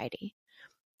 and sobriety.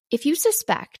 If you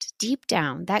suspect deep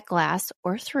down that glass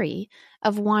or 3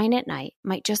 of wine at night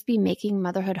might just be making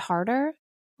motherhood harder,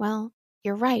 well,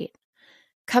 you're right.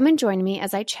 Come and join me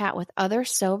as I chat with other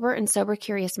sober and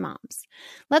sober-curious moms.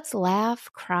 Let's laugh,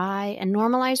 cry, and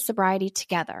normalize sobriety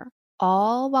together,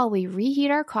 all while we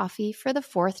reheat our coffee for the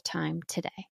 4th time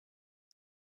today.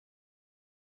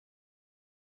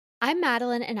 I'm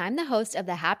Madeline, and I'm the host of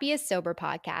the Happiest Sober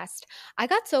podcast. I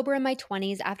got sober in my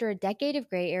 20s after a decade of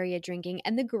gray area drinking,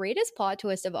 and the greatest plot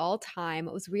twist of all time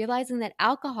was realizing that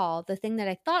alcohol, the thing that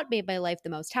I thought made my life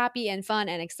the most happy and fun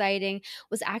and exciting,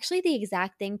 was actually the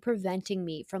exact thing preventing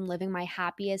me from living my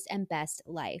happiest and best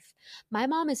life. My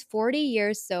mom is 40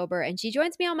 years sober, and she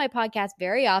joins me on my podcast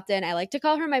very often. I like to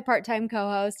call her my part-time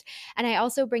co-host, and I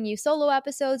also bring you solo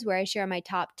episodes where I share my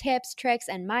top tips, tricks,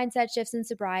 and mindset shifts in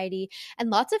sobriety,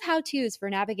 and lots of how-tos for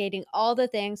navigating all the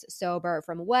things sober,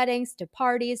 from weddings to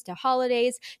parties to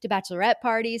holidays to bachelorette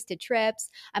parties to trips.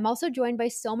 I'm also joined by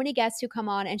so many guests who come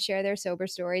on and share their sober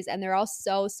stories, and they're all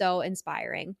so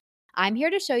inspiring. I'm here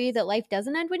to show you that life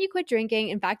doesn't end when you quit drinking.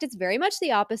 In fact, it's very much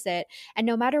the opposite. And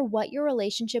no matter what your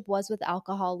relationship was with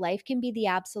alcohol, life can be the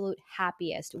absolute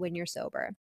happiest when you're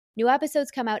sober. New episodes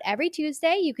come out every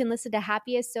Tuesday. You can listen to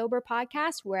Happiest Sober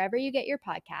podcast wherever you get your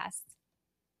podcasts.